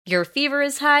Your fever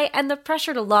is high and the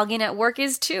pressure to log in at work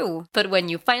is too. But when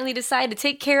you finally decide to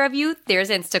take care of you, there's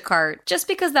Instacart. Just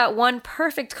because that one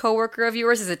perfect coworker of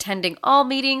yours is attending all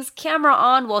meetings, camera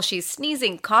on while she's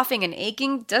sneezing, coughing, and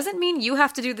aching, doesn't mean you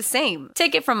have to do the same.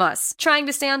 Take it from us. Trying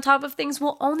to stay on top of things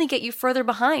will only get you further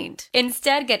behind.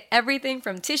 Instead, get everything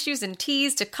from tissues and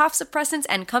teas to cough suppressants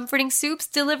and comforting soups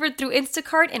delivered through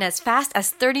Instacart in as fast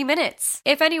as 30 minutes.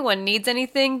 If anyone needs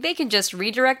anything, they can just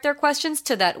redirect their questions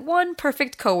to that one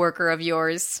perfect coworker of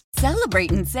yours.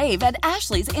 Celebrate and save at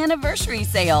Ashley's Anniversary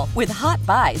Sale. With Hot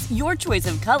Buys, your choice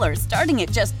of colors starting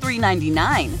at just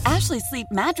 $3.99. Ashley Sleep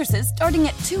mattresses starting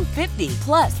at $2.50.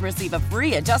 Plus, receive a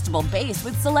free adjustable base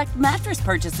with select mattress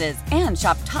purchases. And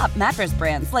shop top mattress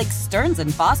brands like Stearns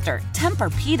 & Foster,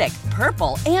 Tempur-Pedic,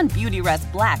 Purple, and Beautyrest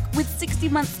Black with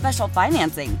 60-month special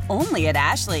financing. Only at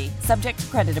Ashley. Subject to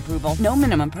credit approval. No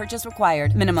minimum purchase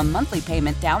required. Minimum monthly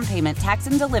payment, down payment, tax,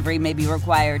 and delivery may be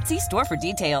required. See store for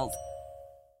details.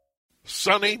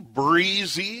 Sunny,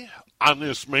 breezy on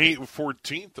this May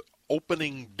 14th,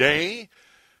 opening day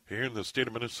here in the state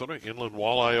of Minnesota, Inland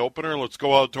Walleye Opener. Let's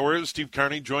go outdoors. Steve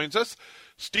Carney joins us.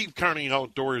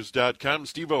 SteveCarneyOutdoors.com.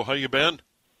 Steve-O, how you been?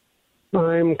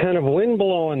 I'm kind of wind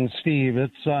blowing, Steve.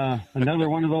 It's another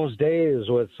one of those days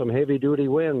with some heavy-duty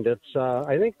wind. It's,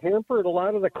 I think, hampered a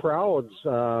lot of the crowds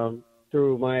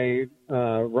through my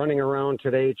running around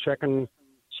today checking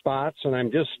spots, and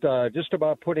I'm just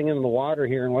about putting in the water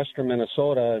here in western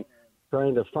Minnesota and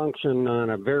trying to function on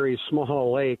a very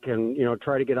small lake and,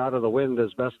 try to get out of the wind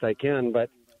as best I can. But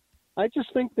I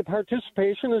just think the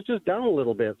participation is just down a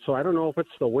little bit. So I don't know if it's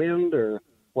the wind or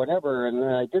whatever. And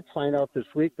I did find out this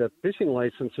week that fishing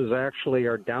licenses actually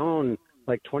are down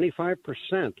like 25%,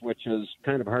 which is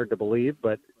kind of hard to believe.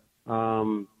 But,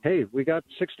 hey, we got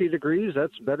 60 degrees.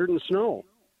 That's better than snow.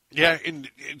 Yeah, and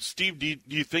Steve, do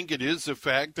you think it is the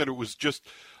fact that it was just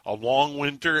a long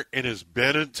winter and has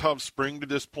been a tough spring to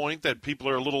this point that people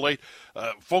are a little late?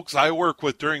 Folks I work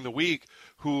with during the week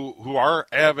who are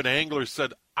avid anglers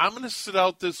said, I'm going to sit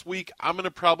out this week. I'm going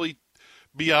to probably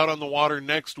be out on the water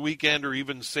next weekend or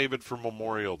even save it for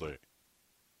Memorial Day.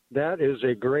 That is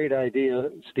a great idea,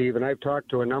 Steve. And I've talked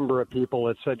to a number of people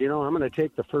that said, I'm going to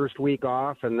take the first week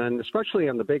off, and then especially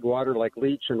on the big water like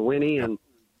Leech and Winnie, and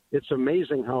it's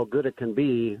amazing how good it can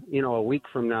be. A week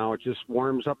from now, it just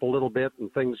warms up a little bit and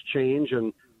things change.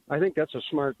 And I think that's a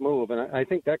smart move. And I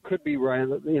think that could be right.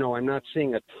 I'm not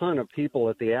seeing a ton of people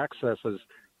at the accesses.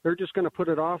 They're just going to put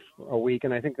it off a week.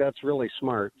 And I think that's really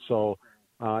smart. So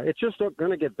it's just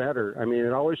going to get better. I mean,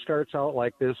 it always starts out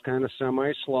like this, kind of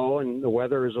semi-slow, and the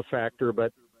weather is a factor,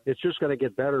 but it's just going to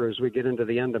get better as we get into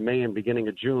the end of May and beginning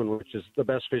of June, which is the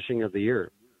best fishing of the year.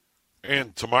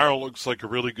 And tomorrow looks like a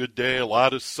really good day, a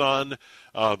lot of sun.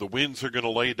 The winds are going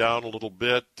to lay down a little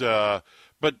bit.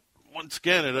 But once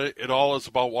again, it all is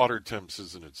about water temps,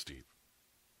 isn't it, Steve?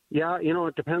 Yeah,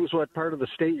 it depends what part of the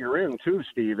state you're in, too,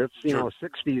 Steve. It's, Sure.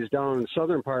 60s down in the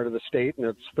southern part of the state, and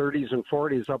it's 30s and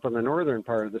 40s up in the northern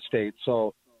part of the state.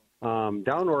 So down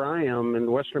where I am in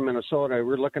western Minnesota,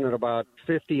 we're looking at about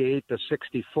 58 to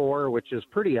 64, which is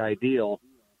pretty ideal.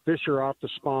 Fish are off the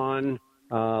spawn.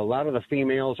 A lot of the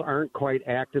females aren't quite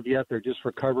active yet. They're just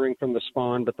recovering from the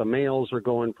spawn, but the males are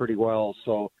going pretty well.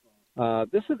 So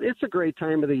it's a great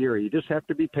time of the year. You just have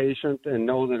to be patient and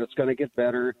know that it's going to get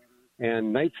better.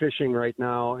 And night fishing right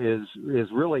now is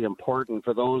really important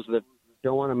for those that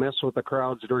don't want to mess with the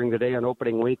crowds during the day on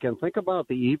opening weekend. Think about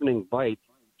the evening bite,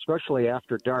 especially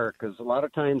after dark, because a lot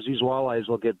of times these walleyes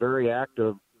will get very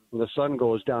active when the sun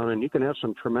goes down, and you can have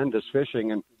some tremendous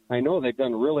fishing. And I know they've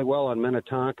done really well on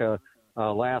Minnetonka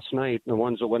last night. The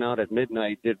ones that went out at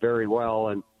midnight did very well.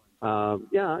 And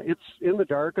it's in the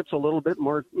dark. It's a little bit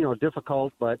more,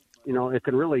 difficult, but, it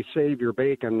can really save your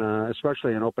bacon,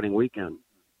 especially on opening weekend.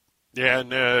 Yeah,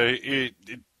 and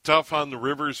it's tough on the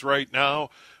rivers right now.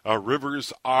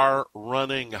 Rivers are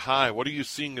running high. What are you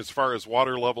seeing as far as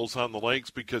water levels on the lakes?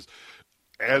 Because,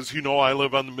 as you know, I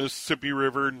live on the Mississippi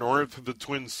River north of the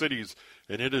Twin Cities,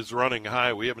 and it is running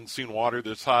high. We haven't seen water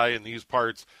this high in these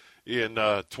parts in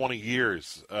 20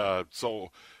 years.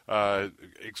 So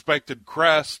expected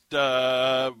crest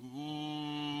Monday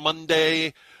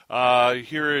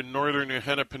here in northern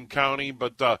Hennepin County,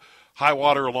 but high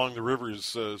water along the river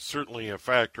is certainly a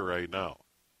factor right now.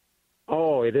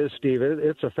 Oh, it is, Steve.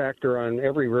 It's a factor on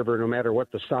every river, no matter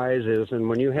what the size is. And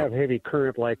when you have heavy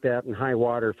current like that and high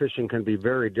water, fishing can be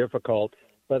very difficult.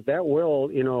 But that will,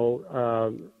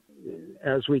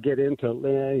 as we get into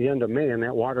the end of May and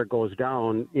that water goes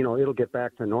down, it'll get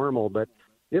back to normal. But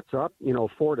it's up,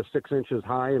 4 to 6 inches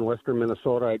high in western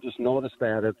Minnesota. I just noticed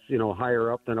that it's,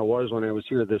 higher up than it was when I was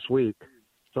here this week.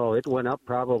 So it went up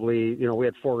probably, we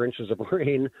had 4 inches of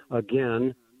rain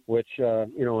again, which,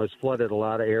 has flooded a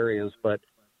lot of areas. But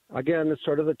again, it's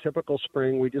sort of the typical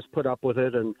spring. We just put up with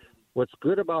it. And what's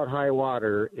good about high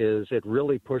water is it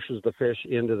really pushes the fish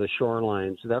into the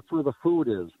shorelines. That's where the food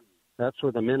is. That's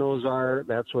where the minnows are.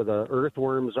 That's where the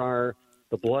earthworms are,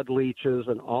 the blood leeches,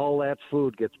 and all that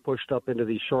food gets pushed up into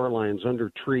these shorelines under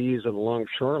trees and along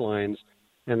shorelines.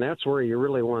 And that's where you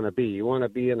really want to be. You want to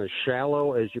be in as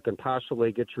shallow as you can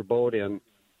possibly get your boat in,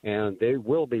 and they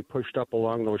will be pushed up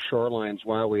along those shorelines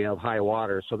while we have high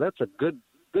water. So that's a good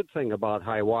thing about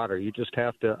high water. You just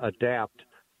have to adapt,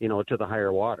 to the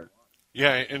higher water.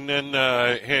 Yeah, and then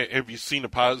have you seen a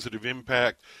positive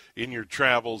impact in your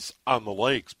travels on the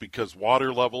lakes? Because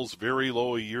water levels very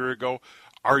low a year ago.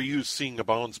 Are you seeing a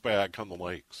bounce back on the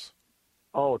lakes?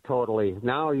 Oh, totally.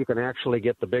 Now you can actually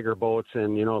get the bigger boats,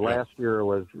 and last year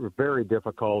was very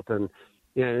difficult, and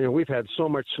we've had so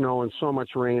much snow and so much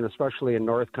rain, especially in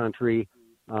North Country.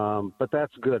 But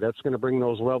that's good. That's going to bring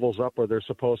those levels up where they're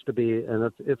supposed to be,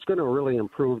 and it's going to really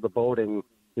improve the boating,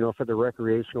 for the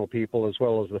recreational people as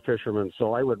well as the fishermen.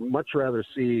 So I would much rather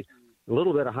see a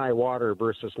little bit of high water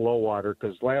versus low water,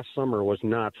 because last summer was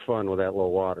not fun with that low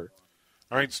water.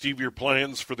 All right, Steve, your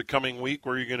plans for the coming week,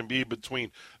 where are you going to be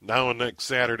between now and next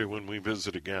Saturday when we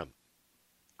visit again?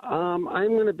 I'm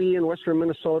going to be in western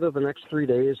Minnesota the next 3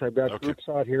 days. I've got groups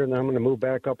out here, and then I'm going to move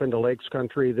back up into Lakes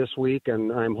Country this week,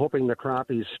 and I'm hoping the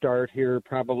crappies start here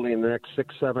probably in the next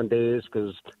 6-7 days,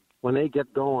 because when they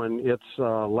get going, it's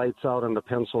lights out on the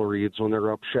pencil reeds when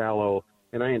they're up shallow,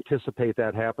 and I anticipate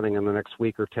that happening in the next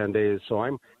week or 10 days. So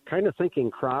I'm kind of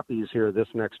thinking crappies here this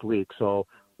next week, so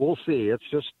we'll see. It's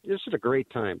just a great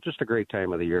time, just a great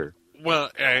time of the year. Well,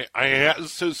 I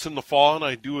asked this in the fall, and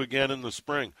I do again in the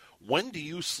spring. When do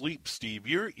you sleep, Steve?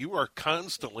 You are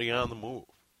constantly on the move.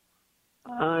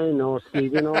 I know,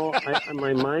 Steve.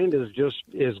 My mind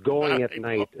is going at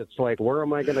night. It's like, where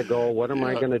am I going to go? What am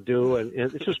I going to do? And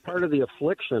it's just part of the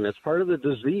affliction. It's part of the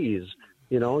disease.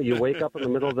 You wake up in the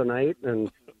middle of the night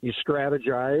and you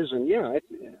strategize. And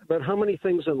but how many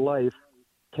things in life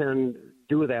can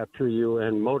do that to you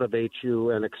and motivate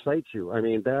you and excite you? I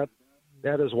mean, that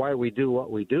is why we do what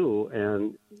we do,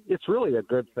 and it's really a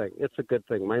good thing. It's a good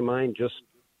thing. My mind just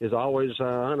is always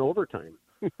on overtime.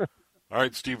 All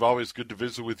right, Steve, always good to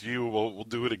visit with you. We'll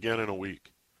do it again in a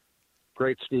week.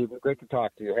 Great, Steve. Great to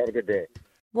talk to you. Have a good day.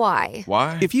 Why?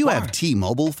 If you have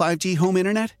T-Mobile 5G home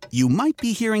internet, you might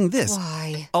be hearing this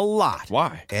Why? a lot.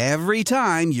 Why? Every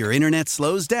time your internet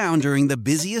slows down during the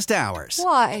busiest hours.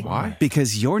 Why?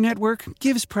 Because your network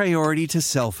gives priority to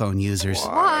cell phone users.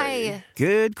 Why?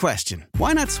 Good question.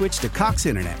 Why not switch to Cox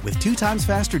Internet with 2 times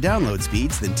faster download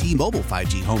speeds than T-Mobile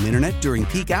 5G home internet during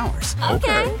peak hours?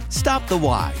 Okay. Stop the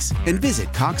whys and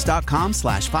visit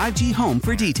cox.com/5G home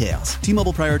for details.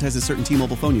 T-Mobile prioritizes certain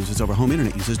T-Mobile phone users over home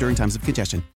internet users during times of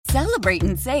congestion. Celebrate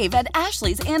and save at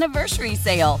Ashley's Anniversary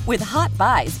Sale. With Hot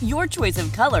Buys, your choice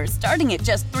of colors starting at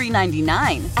just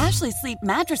 $3.99. Ashley Sleep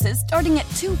mattresses starting at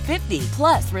 $2.50.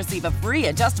 Plus, receive a free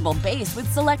adjustable base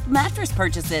with select mattress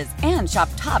purchases. And shop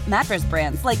top mattress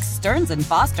brands like Stearns &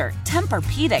 Foster,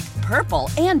 Tempur-Pedic,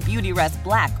 Purple, and Beautyrest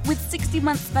Black with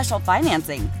 60-month special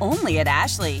financing. Only at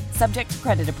Ashley. Subject to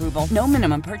credit approval. No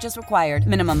minimum purchase required.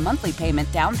 Minimum monthly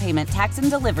payment, down payment, tax, and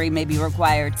delivery may be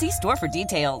required. See store for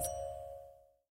details.